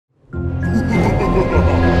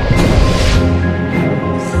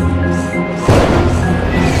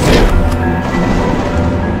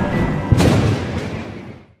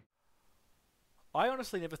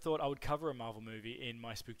honestly never thought I would cover a Marvel movie in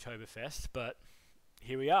my Spooktoberfest, but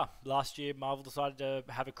here we are. Last year, Marvel decided to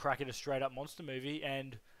have a crack at a straight-up monster movie,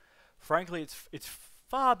 and frankly, it's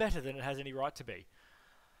far better than it has any right to be.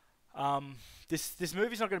 This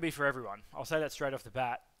movie's not going to be for everyone. I'll say that straight off the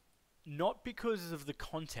bat. Not because of the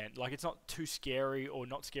content, like it's not too scary or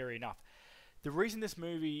not scary enough. The reason this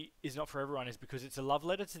movie is not for everyone is because it's a love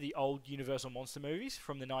letter to the old Universal monster movies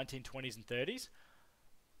from the 1920s and 30s.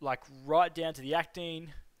 Like, right down to the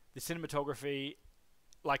acting, the cinematography.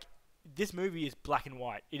 Like, this movie is black and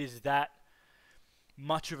white. It is that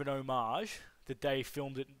much of an homage that they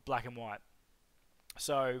filmed it in black and white.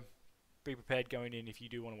 So, be prepared going in if you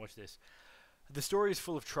do want to watch this. The story is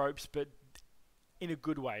full of tropes, but in a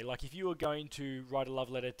good way. Like, if you are going to write a love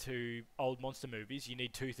letter to old monster movies, you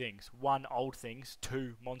need two things. One, old things.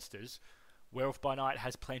 Two, monsters. Werewolf by Night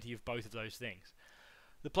has plenty of both of those things.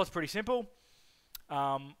 The plot's pretty simple.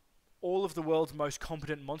 All of the world's most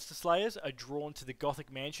competent monster slayers are drawn to the gothic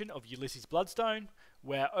mansion of Ulysses Bloodstone,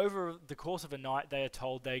 where over the course of a night they are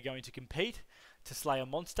told they are going to compete to slay a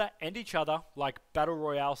monster and each other, like Battle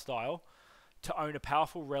Royale style, to own a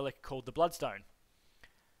powerful relic called the Bloodstone.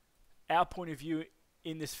 Our point of view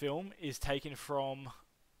in this film is taken from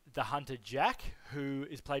the hunter Jack, who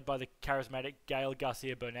is played by the charismatic Gael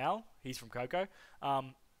Garcia Bernal. He's from Coco.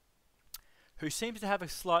 Who seems to have a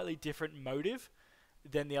slightly different motive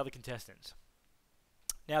than the other contestants.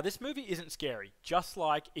 Now, this movie isn't scary. Just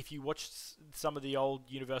like if you watch some of the old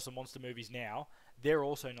Universal monster movies now, they're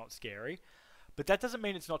also not scary. But that doesn't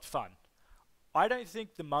mean it's not fun. I don't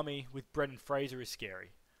think The Mummy with Brendan Fraser is scary.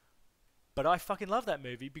 But I fucking love that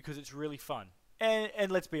movie because it's really fun.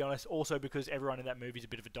 And let's be honest, also because everyone in that movie is a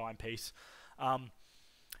bit of a dime piece.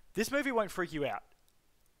 This movie won't freak you out.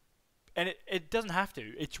 And it doesn't have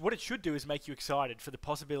to. What it should do is make you excited for the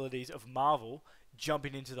possibilities of Marvel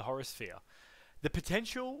jumping into the horror sphere. The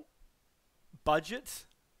potential budgets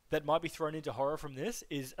that might be thrown into horror from this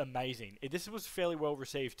is amazing. This was fairly well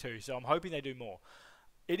received too, so I'm hoping they do more.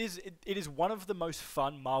 It is one of the most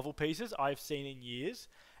fun Marvel pieces I've seen in years,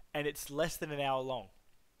 and it's less than an hour long.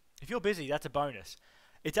 If you're busy, that's a bonus.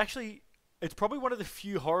 It's probably one of the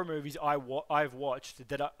few horror movies I've watched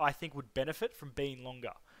that I think would benefit from being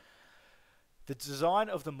longer. The design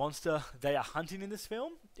of the monster they are hunting in this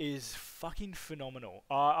film is fucking phenomenal.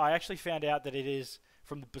 I actually found out that it is,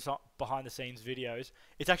 from the behind the scenes videos,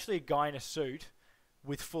 it's actually a guy in a suit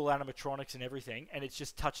with full animatronics and everything, and it's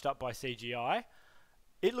just touched up by CGI.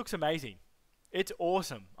 It looks amazing. It's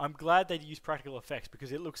awesome. I'm glad they used practical effects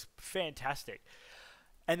because it looks fantastic.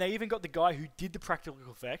 And they even got the guy who did the practical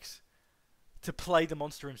effects to play the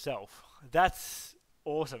monster himself. That's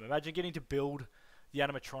awesome. Imagine getting to build the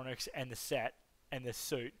animatronics and the set and the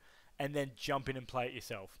suit and then jump in and play it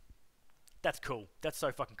yourself. That's cool. That's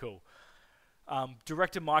so fucking cool.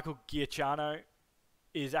 Director Michael Giacchino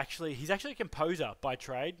he's actually a composer by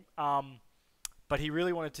trade. But he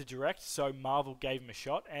really wanted to direct, so Marvel gave him a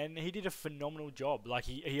shot, and he did a phenomenal job. Like,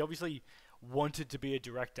 he obviously wanted to be a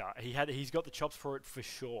director. He's got the chops for it for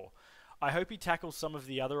sure. I hope he tackles some of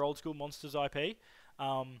the other old school Monsters IP,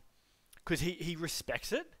 because he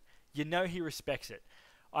respects it. You know he respects it.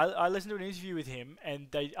 I listened to an interview with him, and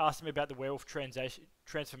they asked him about the werewolf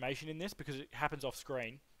transformation in this, because it happens off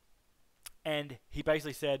screen. And he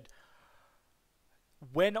basically said,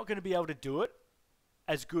 we're not going to be able to do it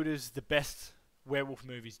as good as the best werewolf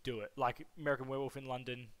movies do it, like American Werewolf in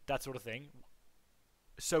London, that sort of thing.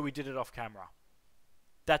 So we did it off camera.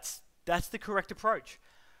 That's the correct approach.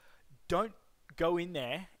 Don't go in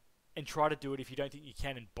there and try to do it if you don't think you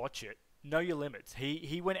can and botch it. Know your limits.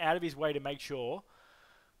 He went out of his way to make sure,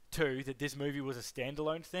 too, that this movie was a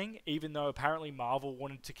standalone thing, even though apparently Marvel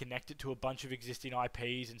wanted to connect it to a bunch of existing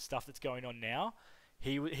IPs and stuff that's going on now.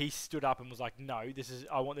 He stood up and was like, no,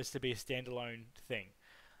 I want this to be a standalone thing.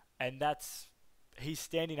 And he's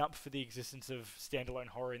standing up for the existence of standalone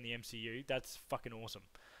horror in the MCU. That's fucking awesome.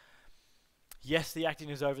 Yes, the acting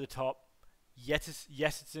is over the top. Yes,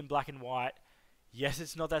 it's in black and white. Yes,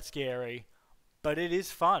 it's not that scary. But it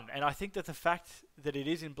is fun. And I think that the fact that it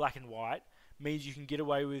is in black and white means you can get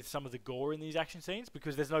away with some of the gore in these action scenes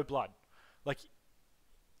because there's no blood. Like,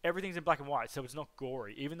 everything's in black and white, so it's not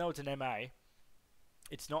gory. Even though it's an MA,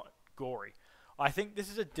 it's not gory. I think this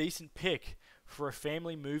is a decent pick for a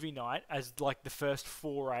family movie night as like the first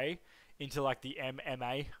foray into like the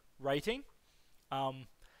MMA rating.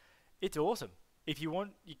 It's awesome. If you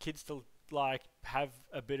want your kids to like have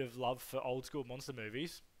a bit of love for old school monster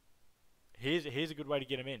movies, here's a good way to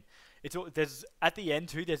get them in. There's at the end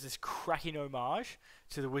too. There's this cracking homage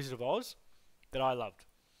to the Wizard of Oz that I loved.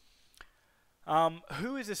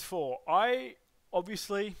 Who is this for? I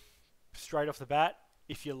obviously, straight off the bat,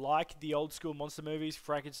 If you like the old school monster movies,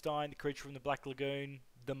 Frankenstein, The Creature from the Black Lagoon,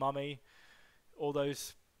 The Mummy, all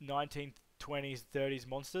those 1920s, 30s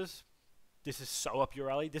monsters, this is so up your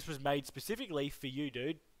alley. This was made specifically for you,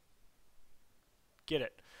 dude. Get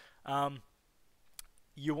it.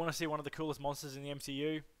 You want to see one of the coolest monsters in the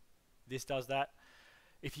MCU? This does that.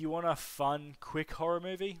 If you want a fun, quick horror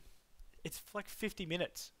movie, it's like 50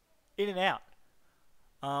 minutes. In and out.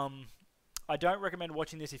 I don't recommend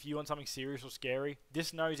watching this if you want something serious or scary.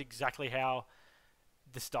 This knows exactly how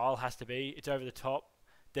the style has to be. It's over the top.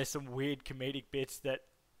 There's some weird comedic bits that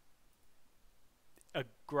are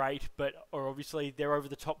great, but are obviously they're over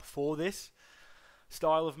the top for this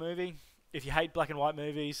style of movie. If you hate black and white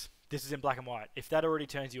movies, this is in black and white. If that already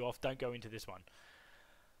turns you off, don't go into this one.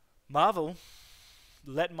 Marvel,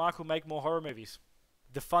 let Michael make more horror movies.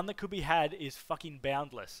 The fun that could be had is fucking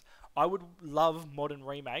boundless. I would love modern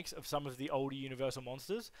remakes of some of the older Universal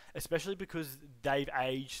monsters, especially because they've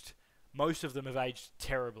aged. Most of them have aged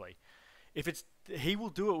terribly. He will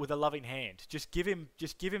do it with a loving hand. Just give him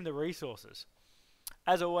the resources.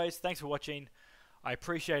 As always, thanks for watching. I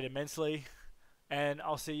appreciate it immensely, and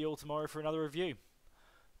I'll see you all tomorrow for another review.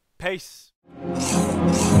 Peace.